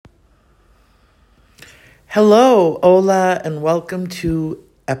Hello, hola, and welcome to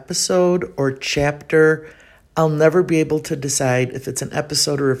episode or chapter. I'll never be able to decide if it's an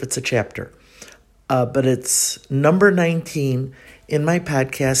episode or if it's a chapter. But it's number 19 in my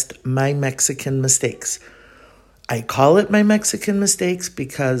podcast, My Mexican Mistakes. I call it My Mexican Mistakes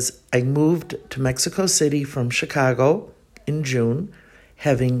because I moved to Mexico City from Chicago in June,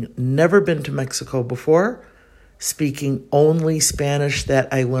 having never been to Mexico before, speaking only Spanish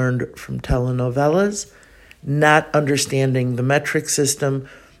that I learned from telenovelas, not understanding the metric system,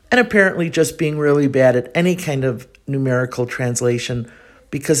 and apparently just being really bad at any kind of numerical translation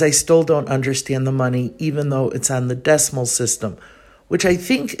because I still don't understand the money, even though it's on the decimal system, which I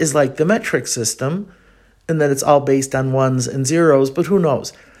think is like the metric system, and that it's all based on ones and zeros, but who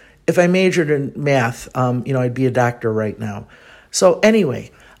knows? If I majored in math, I'd be a doctor right now. So anyway,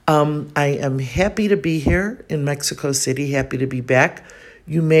 I am happy to be here in Mexico City, happy to be back.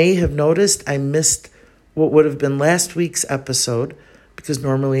 You may have noticed I missed what would have been last week's episode, because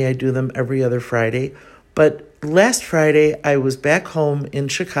normally I do them every other Friday. But last Friday, I was back home in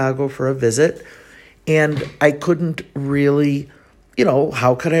Chicago for a visit, and I couldn't really,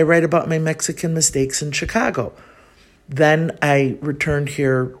 how could I write about my Mexican mistakes in Chicago? Then I returned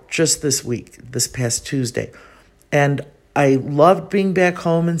here just this week, this past Tuesday. And I loved being back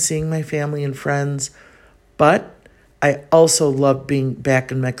home and seeing my family and friends, but I also loved being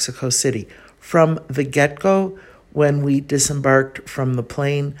back in Mexico City. From the get-go, when we disembarked from the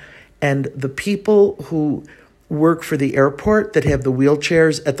plane, and the people who work for the airport that have the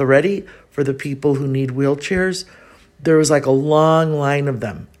wheelchairs at the ready for the people who need wheelchairs, there was like a long line of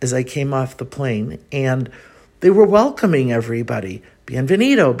them as I came off the plane, and they were welcoming everybody.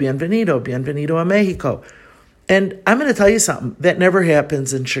 Bienvenido, bienvenido, bienvenido a Mexico. And I'm going to tell you something, that never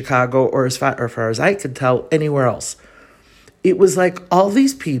happens in Chicago or as far as I could tell, anywhere else. It was like all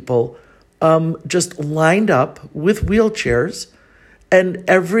these people just lined up with wheelchairs, and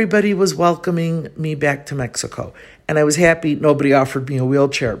everybody was welcoming me back to Mexico. And I was happy nobody offered me a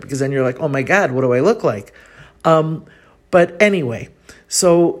wheelchair, because then you're like, oh my God, what do I look like? But anyway,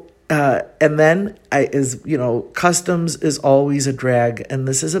 so, and then customs is always a drag, and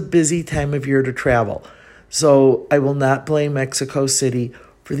this is a busy time of year to travel. So I will not blame Mexico City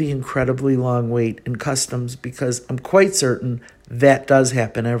for the incredibly long wait in customs, because I'm quite certain that does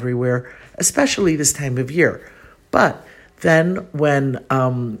happen everywhere, especially this time of year. But then when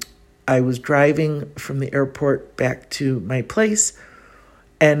I was driving from the airport back to my place,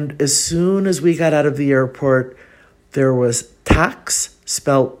 and as soon as we got out of the airport, there was TOKS,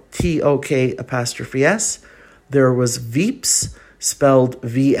 spelled TOK''S. There was VIPS, spelled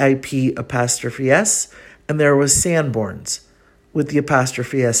VIP''S. And there was Sanborns with the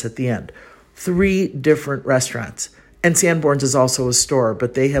apostrophe S at the end. 3 different restaurants. And Sanborns is also a store,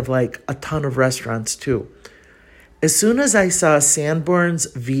 but they have like a ton of restaurants too. As soon as I saw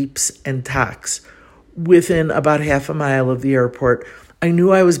Sanborns, VIPs, and TOKS within about half a mile of the airport, I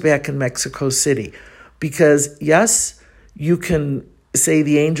knew I was back in Mexico City. Because yes, you can say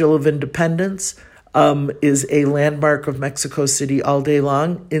the Angel of Independence is a landmark of Mexico City all day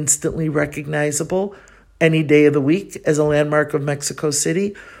long, instantly recognizable any day of the week as a landmark of Mexico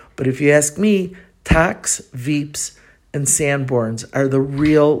City. But if you ask me, TOKS, VIPs, and Sanborns are the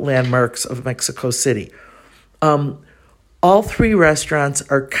real landmarks of Mexico City. All 3 restaurants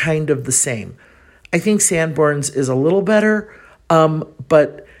are kind of the same. I think Sanborns is a little better, and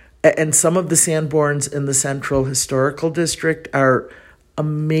some of the Sanborns in the Central Historical District are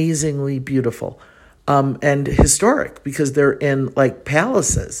amazingly beautiful and historic, because they're in like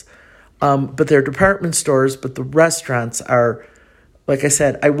palaces. But they're department stores, but the restaurants are, like I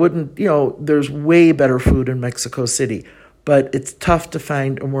said, I wouldn't, there's way better food in Mexico City, but it's tough to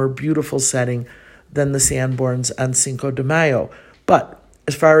find a more beautiful setting than the Sanborns on Cinco de Mayo. But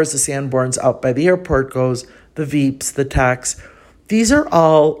as far as the Sanborns out by the airport goes, the VIPs, the TOKS, these are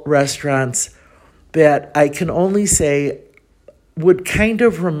all restaurants that I can only say would kind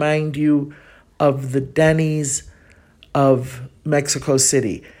of remind you of the Denny's of Mexico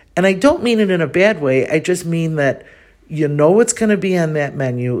City. And I don't mean it in a bad way. I just mean that you know what's going to be on that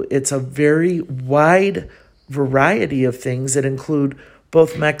menu. It's a very wide variety of things that include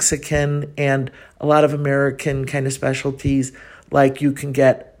both Mexican and a lot of American kind of specialties. Like you can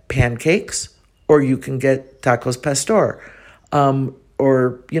get pancakes, or you can get tacos pastor, or,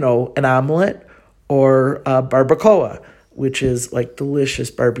 an omelet, or barbacoa, which is like delicious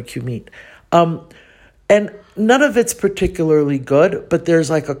barbecue meat. And none of it's particularly good, but there's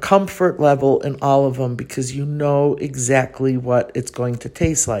like a comfort level in all of them because you know exactly what it's going to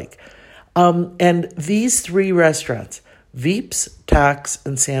taste like. And these 3 restaurants, VIPs, TOKS,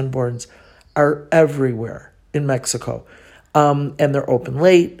 and Sanborns, are everywhere in Mexico. And they're open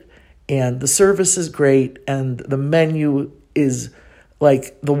late, and the service is great, and the menu is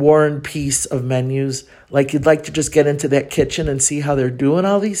like the War and Peace of menus. Like you'd like to just get into that kitchen and see how they're doing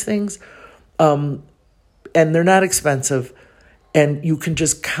all these things. And they're not expensive, and you can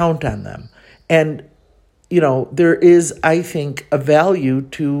just count on them. And, there is, I think, a value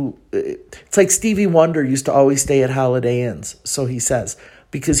to, it's like Stevie Wonder used to always stay at Holiday Inns, so he says,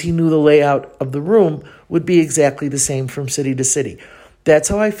 because he knew the layout of the room would be exactly the same from city to city. That's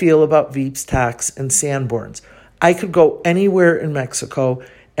how I feel about Vips Tax and Sanborns. I could go anywhere in Mexico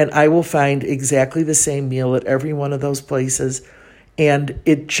and I will find exactly the same meal at every one of those places. And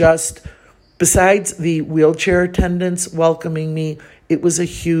it just, besides the wheelchair attendants welcoming me, it was a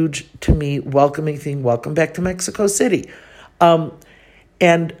huge, to me, welcoming thing. Welcome back to Mexico City.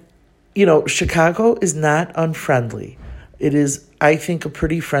 And, Chicago is not unfriendly. It is, I think, a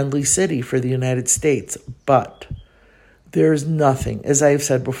pretty friendly city for the United States. But there's nothing, as I've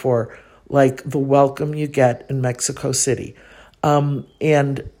said before, like the welcome you get in Mexico City.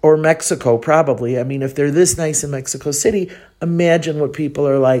 Or Mexico, probably. I mean, if they're this nice in Mexico City, imagine what people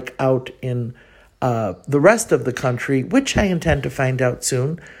are like out in the rest of the country, which I intend to find out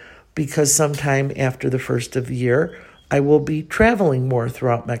soon, because sometime after the first of the year, I will be traveling more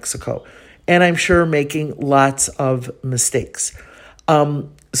throughout Mexico, and I'm sure making lots of mistakes.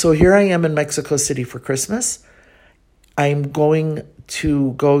 So here I am in Mexico City for Christmas. I'm going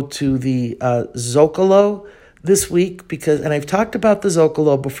to go to the Zocalo this week and I've talked about the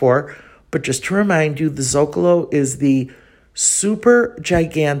Zocalo before, but just to remind you, the Zocalo is the super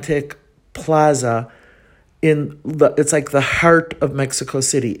gigantic plaza it's like the heart of Mexico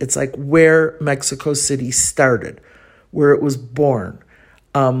City. It's like where Mexico City started, where it was born.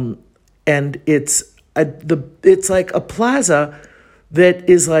 And it's like a plaza that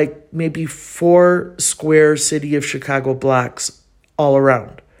is like maybe 4 square City of Chicago blocks all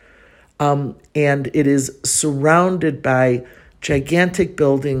around. And it is surrounded by gigantic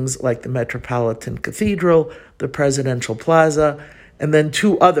buildings like the Metropolitan Cathedral, the Presidential Plaza, and then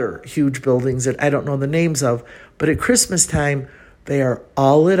 2 other huge buildings that I don't know the names of. But at Christmas time, they are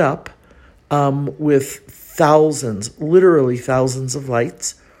all lit up with literally thousands of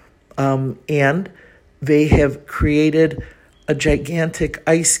lights. And they have created a gigantic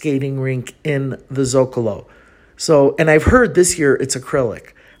ice skating rink in the Zocalo. So, and I've heard this year it's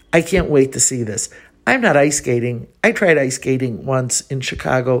acrylic. I can't wait to see this. I'm not ice skating. I tried ice skating once in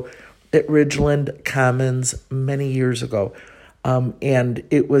Chicago at Ridgeland Commons many years ago, and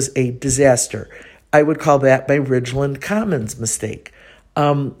it was a disaster. I would call that my Ridgeland Commons mistake.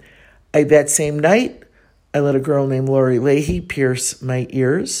 That same night, I let a girl named Lori Leahy pierce my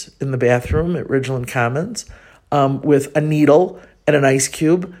ears in the bathroom at Ridgeland Commons with a needle and an ice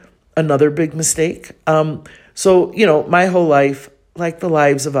cube. Another big mistake. So, my whole life, like the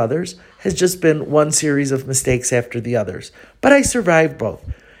lives of others, has just been one series of mistakes after the others. But I survived both.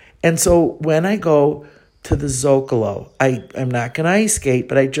 And so when I go to the Zocalo, I'm not going to ice skate,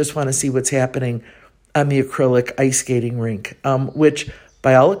 but I just want to see what's happening on the acrylic ice skating rink, which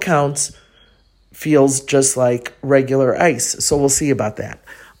by all accounts feels just like regular ice. So we'll see about that.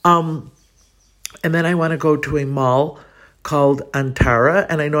 And then I want to go to a mall called Antara.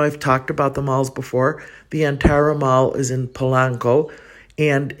 And I know I've talked about the malls before. The Antara Mall is in Polanco.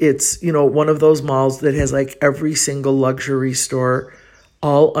 And it's, one of those malls that has like every single luxury store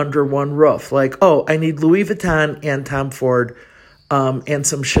all under one roof. Like, oh, I need Louis Vuitton and Tom Ford and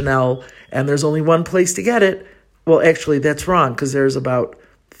some Chanel. And there's only one place to get it. Well, actually, that's wrong because there's about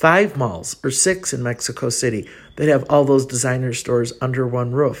 5 malls or 6 in Mexico City that have all those designer stores under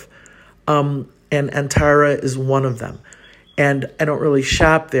one roof. And Antara is one of them. And I don't really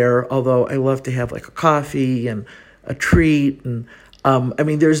shop there, although I love to have like a coffee and a treat. And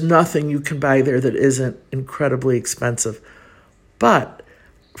there's nothing you can buy there that isn't incredibly expensive. But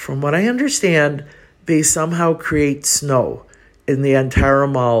from what I understand, they somehow create snow in the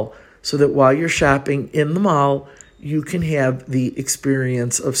Antara Mall so that while you're shopping in the mall, you can have the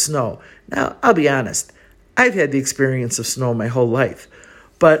experience of snow. Now, I'll be honest, I've had the experience of snow my whole life,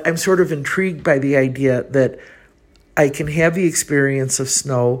 but I'm sort of intrigued by the idea that I can have the experience of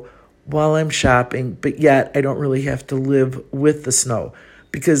snow while I'm shopping, but yet I don't really have to live with the snow.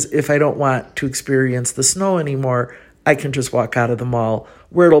 Because if I don't want to experience the snow anymore, I can just walk out of the mall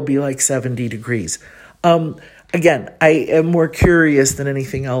where it'll be like 70 degrees. Again, I am more curious than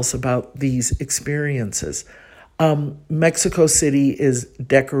anything else about these experiences. Mexico City is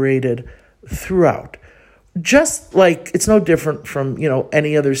decorated throughout. Just like it's no different from,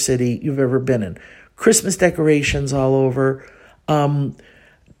 any other city you've ever been in. Christmas decorations all over.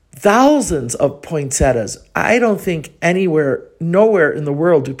 thousands of poinsettias. I don't think nowhere in the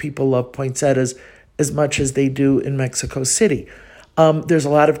world do people love poinsettias as much as they do in Mexico City. There's a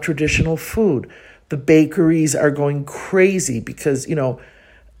lot of traditional food. The bakeries are going crazy because,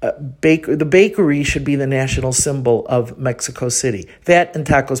 the bakery should be the national symbol of Mexico City. That and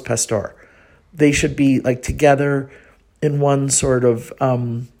Tacos Pastor. They should be like together in one sort of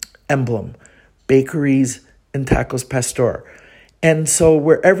emblem. Bakeries and Tacos Pastor. And so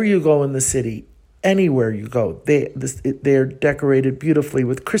wherever you go in the city, anywhere you go, they're decorated beautifully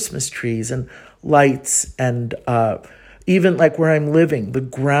with Christmas trees and lights, and even like where I'm living, the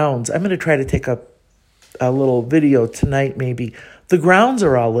grounds. I'm going to try to take a little video tonight maybe. The grounds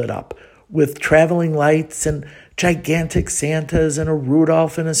are all lit up with traveling lights and gigantic Santas and a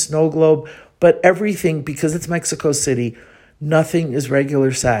Rudolph and a snow globe, but everything, because it's Mexico City, nothing is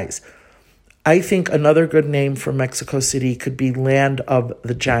regular size. I think another good name for Mexico City could be Land of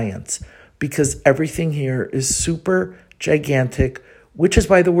the Giants, because everything here is super gigantic, which is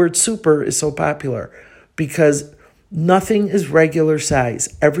why the word super is so popular, because nothing is regular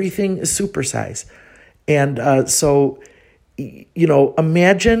size. Everything is super size. And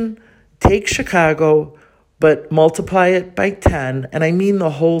imagine, take Chicago, but multiply it by 10, and I mean the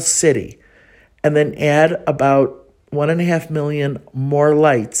whole city, and then add about 1.5 million more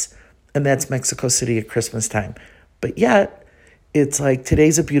lights, and that's Mexico City at Christmas time. But yet, it's like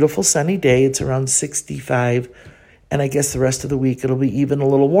today's a beautiful sunny day. It's around 65, and I guess the rest of the week it'll be even a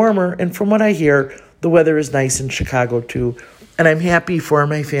little warmer. And from what I hear, the weather is nice in Chicago too. And I'm happy for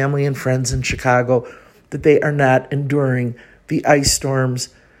my family and friends in Chicago that they are not enduring the ice storms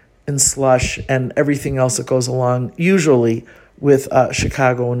and slush and everything else that goes along usually with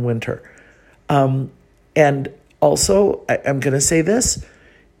Chicago in winter. And also, I'm going to say this,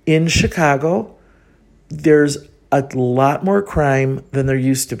 in Chicago, there's a lot more crime than there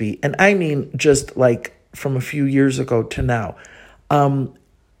used to be. And I mean just like from a few years ago to now.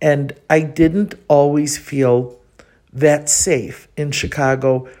 And I didn't always feel that safe in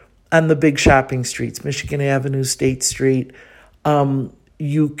Chicago on the big shopping streets, Michigan Avenue, State Street.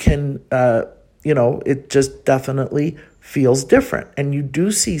 You can, it just definitely feels different. And you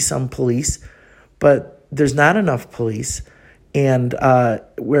do see some police, but there's not enough police. And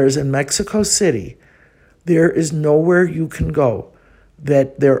whereas in Mexico City, there is nowhere you can go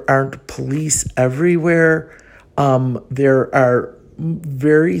that there aren't police everywhere. There are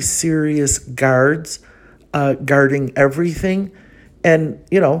very serious guards guarding everything. And,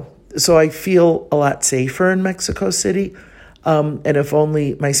 so I feel a lot safer in Mexico City. And if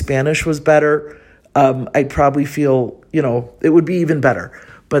only my Spanish was better, I'd probably feel, it would be even better.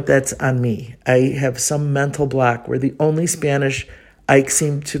 But that's on me. I have some mental block where the only Spanish I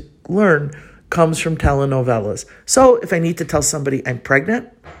seem to learn comes from telenovelas. So if I need to tell somebody I'm pregnant,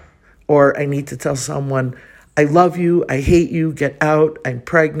 or I need to tell someone, I love you, I hate you, get out, I'm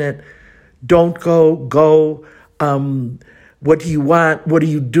pregnant, don't go, what do you want, what are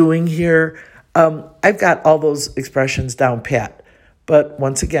you doing here? I've got all those expressions down pat. But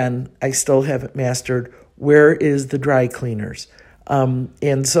once again, I still haven't mastered where is the dry cleaners.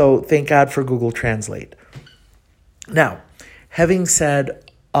 And so thank God for Google Translate. Now, having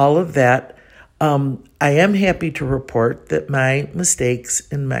said all of that, I am happy to report that my mistakes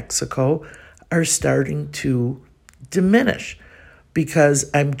in Mexico are starting to diminish, because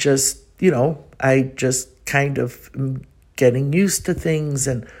I'm just, I just kind of am getting used to things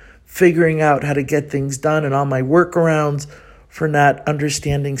and figuring out how to get things done and all my workarounds for not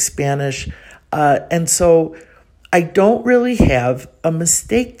understanding Spanish. And so I don't really have a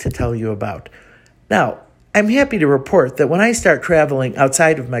mistake to tell you about. Now, I'm happy to report that when I start traveling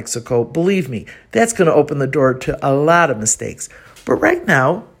outside of Mexico, believe me, that's going to open the door to a lot of mistakes. But right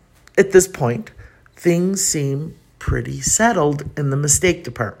now, at this point, things seem pretty settled in the mistake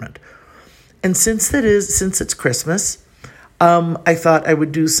department. And since it's Christmas, I thought I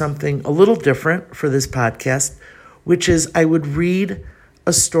would do something a little different for this podcast, which is I would read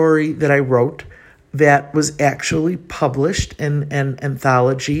a story that I wrote that was actually published in an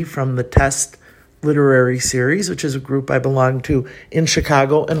anthology from the Test Literary Series, which is a group I belong to in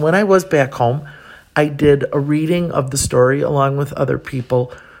Chicago. And when I was back home, I did a reading of the story along with other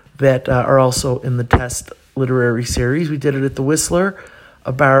people that are also in the Test Literary Series. We did it at the Whistler,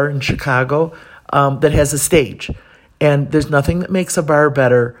 a bar in Chicago that has a stage. And there's nothing that makes a bar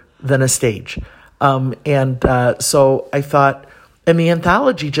better than a stage. So I thought, and the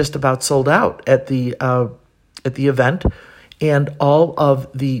anthology just about sold out at the event, and all of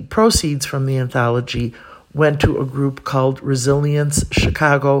the proceeds from the anthology went to a group called Resilience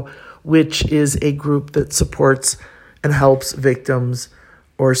Chicago, which is a group that supports and helps victims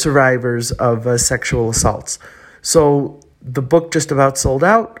or survivors of sexual assaults. So the book just about sold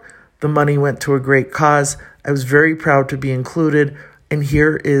out. The money went to a great cause. I was very proud to be included. And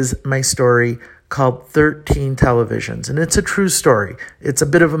here is my story called 13 Televisions. And it's a true story. It's a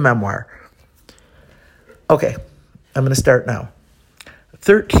bit of a memoir. Okay, I'm going to start now.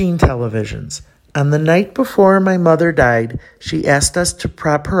 13 Televisions. On the night before my mother died, she asked us to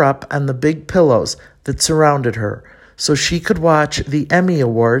prop her up on the big pillows that surrounded her so she could watch the Emmy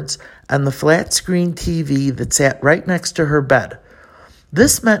Awards on the flat screen TV that sat right next to her bed.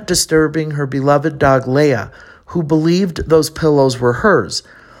 This meant disturbing her beloved dog Leia, who believed those pillows were hers.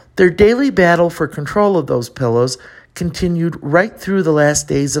 Their daily battle for control of those pillows continued right through the last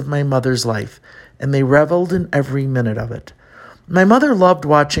days of my mother's life, and they reveled in every minute of it. My mother loved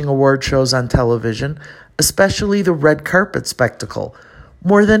watching award shows on television, especially the red carpet spectacle.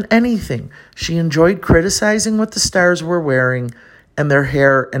 More than anything, she enjoyed criticizing what the stars were wearing and their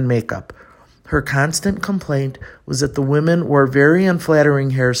hair and makeup. Her constant complaint was that the women wore very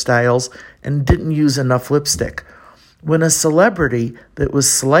unflattering hairstyles and didn't use enough lipstick. When a celebrity that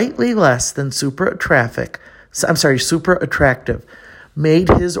was slightly less than super attractive made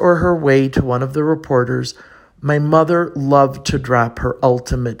his or her way to one of the reporters, my mother loved to drop her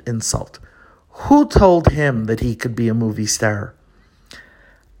ultimate insult. Who told him that he could be a movie star?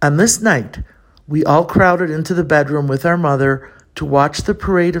 On this night, we all crowded into the bedroom with our mother to watch the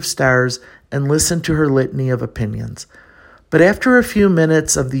parade of stars and listen to her litany of opinions. But after a few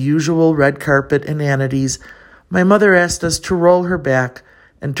minutes of the usual red carpet inanities, my mother asked us to roll her back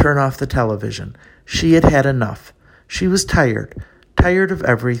and turn off the television. She had had enough. She was tired of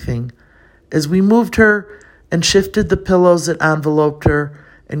everything. As we moved her and shifted the pillows that enveloped her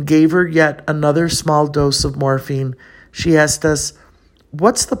and gave her yet another small dose of morphine, she asked us,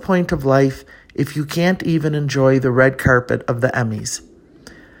 "What's the point of life if you can't even enjoy the red carpet of the Emmys?"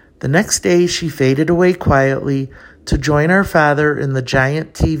 The next day, she faded away quietly to join our father in the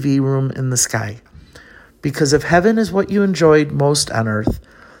giant TV room in the sky. Because if heaven is what you enjoyed most on earth,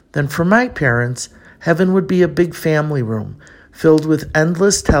 then for my parents, heaven would be a big family room filled with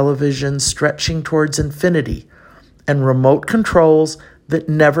endless televisions stretching towards infinity and remote controls that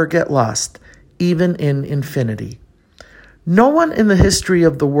never get lost, even in infinity. No one in the history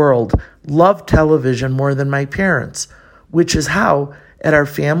of the world loved television more than my parents, which is how, at our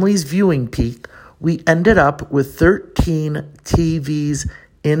family's viewing peak, we ended up with 13 TVs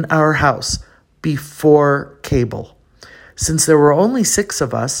in our house before cable. Since there were only 6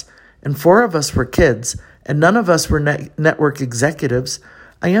 of us, and 4 of us were kids, and none of us were network executives,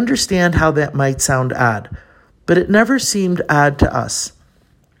 I understand how that might sound odd, but it never seemed odd to us.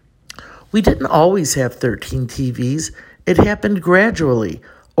 We didn't always have 13 TVs. It happened gradually,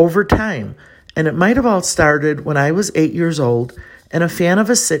 over time, and it might have all started when I was 8 years old and a fan of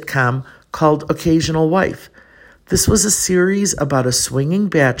a sitcom called Occasional Wife. This was a series about a swinging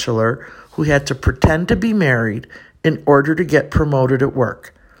bachelor who had to pretend to be married in order to get promoted at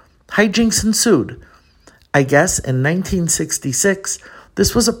work. Hijinks ensued. I guess in 1966,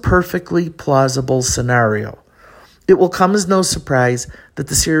 this was a perfectly plausible scenario. It will come as no surprise that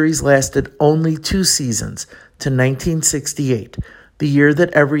the series lasted only 2 seasons to 1968, the year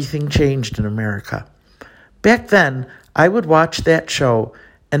that everything changed in America. Back then, I would watch that show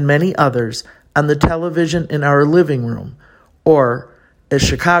and many others on the television in our living room, or, as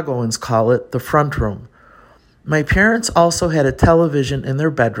Chicagoans call it, the front room. My parents also had a television in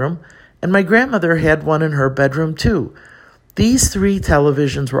their bedroom, and my grandmother had one in her bedroom too. These 3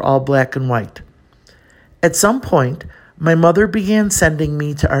 televisions were all black and white. At some point, my mother began sending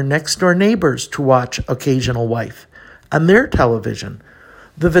me to our next-door neighbors to watch Occasional Wife on their television.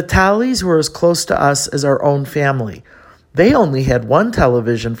 The Vitalis were as close to us as our own family. They only had one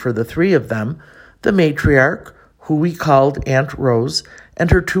television for the 3 of them, the matriarch, who we called Aunt Rose, and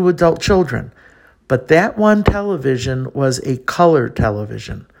her 2 adult children. But that one television was a color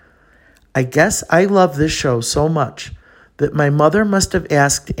television. I guess I love this show so much that my mother must have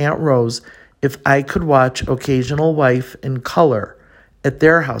asked Aunt Rose if I could watch Occasional Wife in color at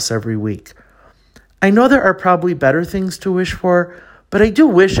their house every week. I know there are probably better things to wish for, but I do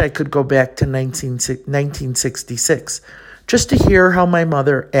wish I could go back to 1966 just to hear how my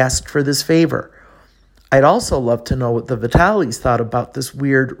mother asked for this favor. I'd also love to know what the Vitalis thought about this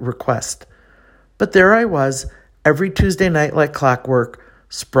weird request. But there I was, every Tuesday night like clockwork,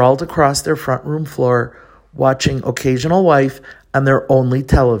 sprawled across their front room floor, watching Occasional Wife on their only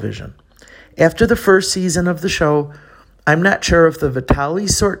television. After the first season of the show, I'm not sure if the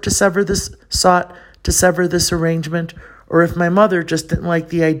Vitalis sought to sever this arrangement, or if my mother just didn't like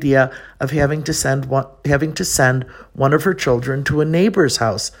the idea of having to send one of her children to a neighbor's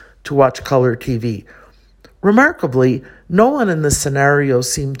house to watch color TV. Remarkably, no one in this scenario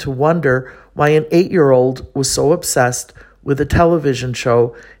seemed to wonder why an 8-year-old was so obsessed with a television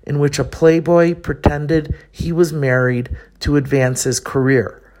show in which a playboy pretended he was married to advance his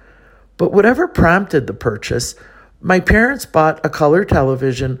career. But whatever prompted the purchase, my parents bought a color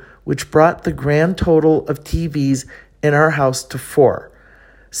television which brought the grand total of TVs in our house to 4.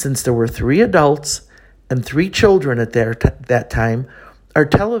 Since there were 3 adults and 3 children at that time, our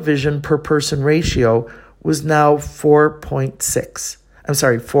television per person ratio was now 4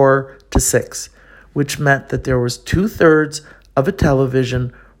 to 6, which meant that there was 2/3 of a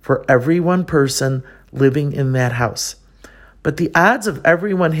television for every one person living in that house. But the odds of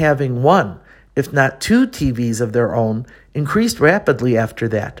everyone having 1, if not 2 TVs of their own, increased rapidly after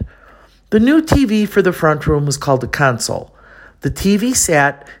that. The new TV for the front room was called a console. The TV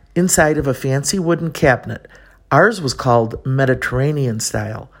sat inside of a fancy wooden cabinet. Ours was called Mediterranean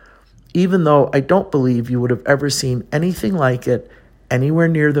style, even though I don't believe you would have ever seen anything like it anywhere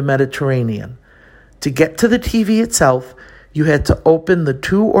near the Mediterranean. To get to the TV itself, you had to open the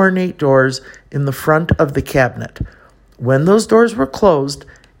 2 ornate doors in the front of the cabinet. When those doors were closed,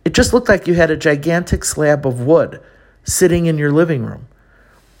 it just looked like you had a gigantic slab of wood sitting in your living room.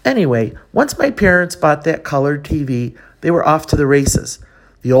 Anyway, once my parents bought that colored TV, they were off to the races.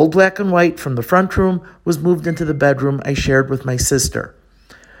 The old black and white from the front room was moved into the bedroom I shared with my sister.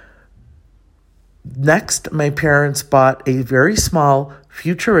 Next, my parents bought a very small,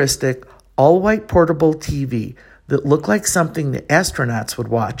 futuristic, all-white portable TV that looked like something the astronauts would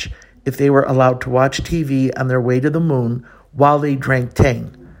watch if they were allowed to watch TV on their way to the moon while they drank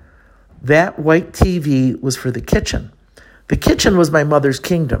Tang. That white TV was for the kitchen. The kitchen was my mother's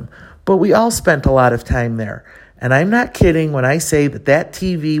kingdom, but we all spent a lot of time there. And I'm not kidding when I say that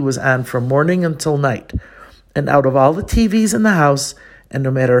TV was on from morning until night. And out of all the TVs in the house, and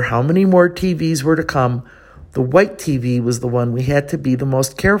no matter how many more TVs were to come, the white TV was the one we had to be the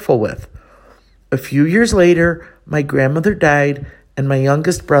most careful with. A few years later, my grandmother died and my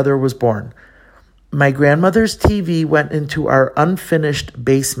youngest brother was born. My grandmother's TV went into our unfinished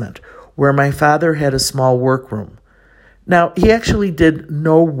basement, where my father had a small workroom. Now, he actually did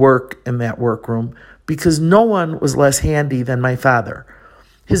no work in that workroom because no one was less handy than my father.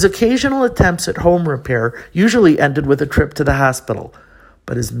 His occasional attempts at home repair usually ended with a trip to the hospital,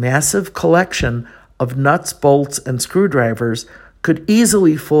 but his massive collection of nuts, bolts, and screwdrivers could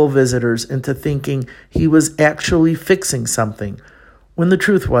easily fool visitors into thinking he was actually fixing something, when the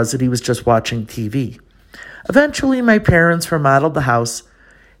truth was that he was just watching TV. Eventually, my parents remodeled the house,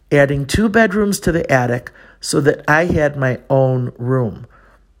 adding 2 bedrooms to the attic so that I had my own room.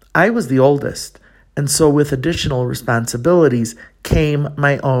 I was the oldest, and so with additional responsibilities came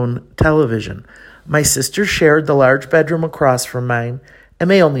my own television. My sisters shared the large bedroom across from mine, and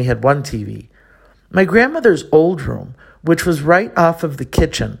they only had 1 TV. My grandmother's old room, which was right off of the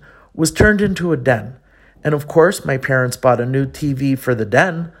kitchen, was turned into a den. And of course, my parents bought a new TV for the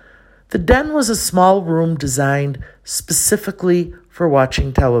den. The den was a small room designed specifically for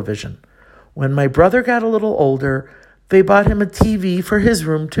watching television. When my brother got a little older, they bought him a TV for his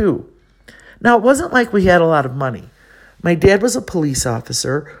room too. Now, it wasn't like we had a lot of money. My dad was a police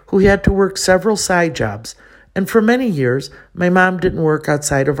officer who had to work several side jobs, and for many years, my mom didn't work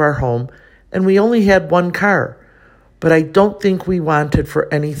outside of our home, and we only had 1 car. But I don't think we wanted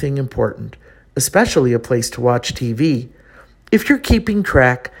for anything important, especially a place to watch TV. If you're keeping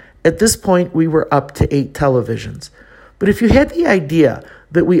track, at this point we were up to 8 televisions. But if you had the idea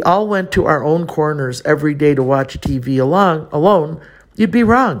that we all went to our own corners every day to watch TV alone, you'd be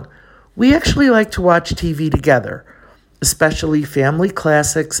wrong. We actually like to watch TV together, especially family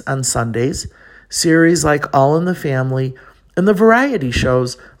classics on Sundays, series like All in the Family, and the variety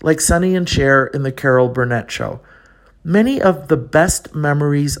shows like Sonny and Cher and The Carol Burnett Show. Many of the best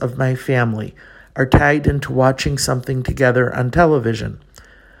memories of my family are tied into watching something together on television.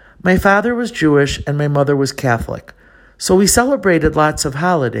 My father was Jewish and my mother was Catholic, so we celebrated lots of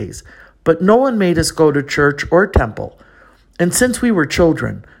holidays, but no one made us go to church or temple. And since we were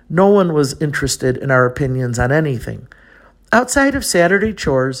children, no one was interested in our opinions on anything. Outside of Saturday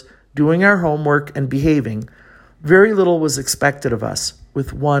chores, doing our homework, and behaving, very little was expected of us,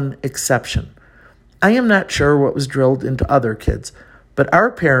 with one exception. I am not sure what was drilled into other kids, but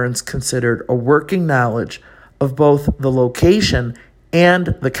our parents considered a working knowledge of both the location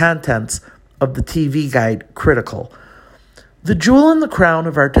and the contents of the TV guide critical. The jewel in the crown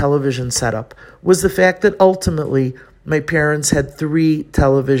of our television setup was the fact that ultimately my parents had 3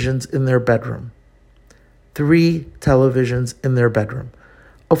 televisions in their bedroom. 3 televisions in their bedroom.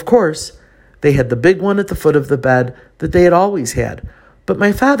 Of course, they had the big one at the foot of the bed that they had always had, but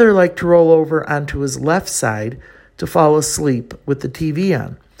my father liked to roll over onto his left side to fall asleep with the TV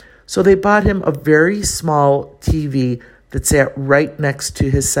on. So they bought him a very small TV that sat right next to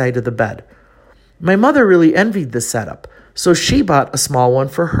his side of the bed. My mother really envied this setup, so she bought a small one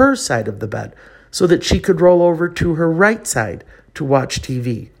for her side of the bed so that she could roll over to her right side to watch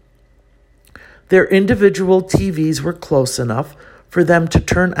TV. Their individual TVs were close enough for them to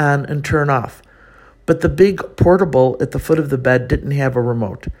turn on and turn off, but the big portable at the foot of the bed didn't have a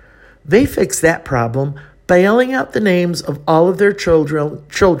remote. They fixed that problem by yelling out the names of all of their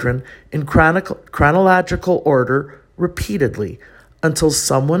children in chronological order repeatedly until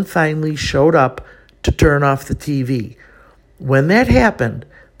someone finally showed up to turn off the TV. When that happened,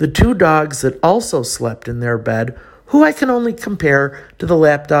 the 2 dogs that also slept in their bed, who I can only compare to the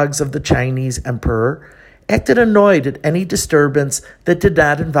lapdogs of the Chinese emperor, acted annoyed at any disturbance that did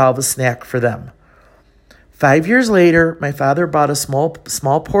not involve a snack for them. 5 years later, my father bought a small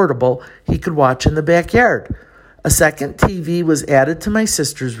portable he could watch in the backyard. A second TV was added to my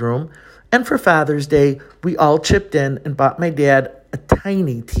sister's room, and for Father's Day, we all chipped in and bought my dad a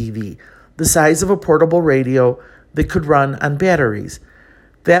tiny TV, the size of a portable radio that could run on batteries.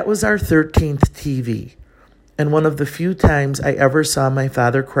 That was our 13th TV, and one of the few times I ever saw my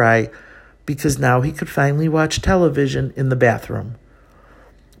father cry because now he could finally watch television in the bathroom.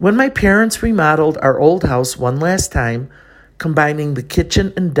 When my parents remodeled our old house one last time, combining the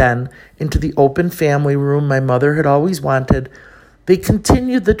kitchen and den into the open family room my mother had always wanted, they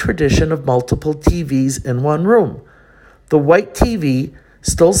continued the tradition of multiple TVs in one room. The white TV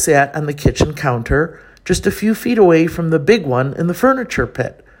still sat on the kitchen counter, just a few feet away from the big one in the furniture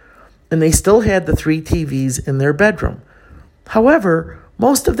pit, and they still had the 3 TVs in their bedroom. However,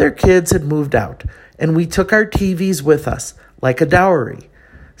 most of their kids had moved out, and we took our TVs with us, like a dowry.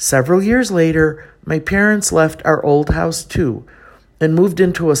 Several years later, my parents left our old house too, and moved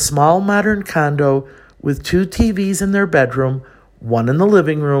into a small modern condo with 2 TVs in their bedroom, one in the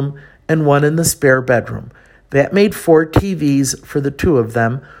living room, and one in the spare bedroom. That made 4 TVs for the 2 of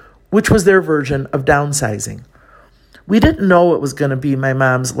them, which was their version of downsizing. We didn't know it was going to be my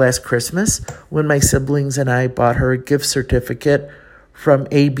mom's last Christmas when my siblings and I bought her a gift certificate from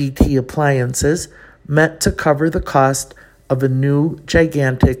ABT Appliances, meant to cover the cost of a new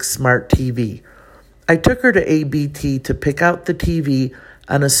gigantic smart TV. I took her to ABT to pick out the TV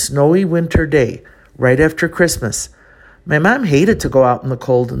on a snowy winter day, right after Christmas. My mom hated to go out in the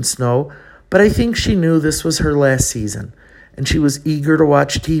cold and snow, but I think she knew this was her last season, and she was eager to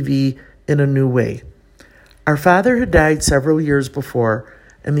watch TV in a new way. Our father had died several years before,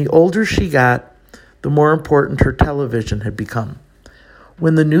 and the older she got, the more important her television had become.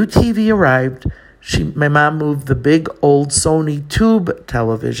 When the new TV arrived, my mom moved the big old Sony tube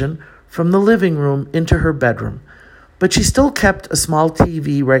television from the living room into her bedroom, but she still kept a small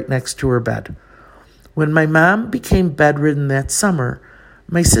TV right next to her bed. When my mom became bedridden that summer,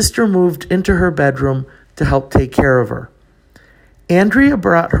 my sister moved into her bedroom to help take care of her. Andrea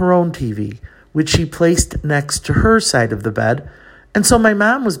brought her own TV, which she placed next to her side of the bed, and so my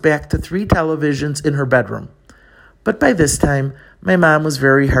mom was back to 3 televisions in her bedroom. But by this time, my mom was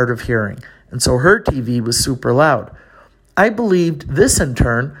very hard of hearing, and so her TV was super loud. I believed this in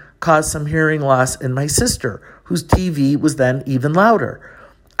turn caused some hearing loss in my sister, whose TV was then even louder.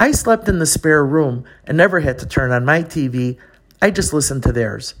 I slept in the spare room and never had to turn on my TV. I just listened to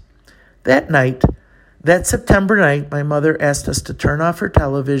theirs. That September night, my mother asked us to turn off her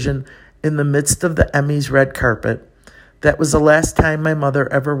television in the midst of the Emmys red carpet. That was the last time my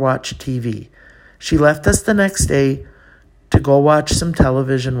mother ever watched TV. She left us the next day to go watch some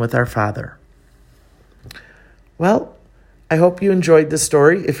television with our father. Well, I hope you enjoyed this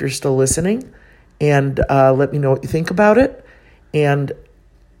story if you're still listening, and let me know what you think about it. And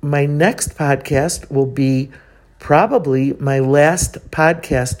my next podcast will be probably my last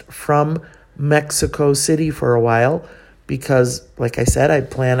podcast from Mexico City for a while because, like I said, I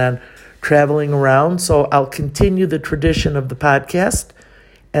plan on traveling around, so I'll continue the tradition of the podcast.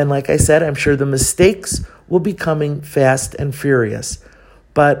 And like I said, I'm sure the mistakes will be coming fast and furious.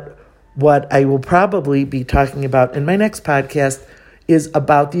 But what I will probably be talking about in my next podcast is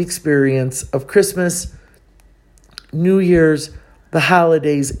about the experience of Christmas, New Year's, the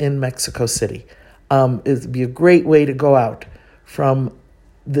holidays in Mexico City. It'd be a great way to go out from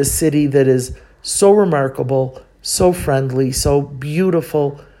the city that is so remarkable, so friendly, so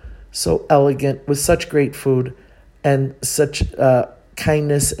beautiful, so elegant, with such great food and such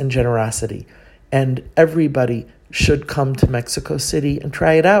kindness and generosity. And everybody should come to Mexico City and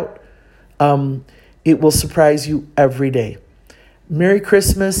try it out. It will surprise you every day. Merry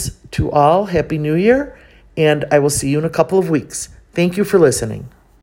Christmas to all. Happy New Year. And I will see you in a couple of weeks. Thank you for listening.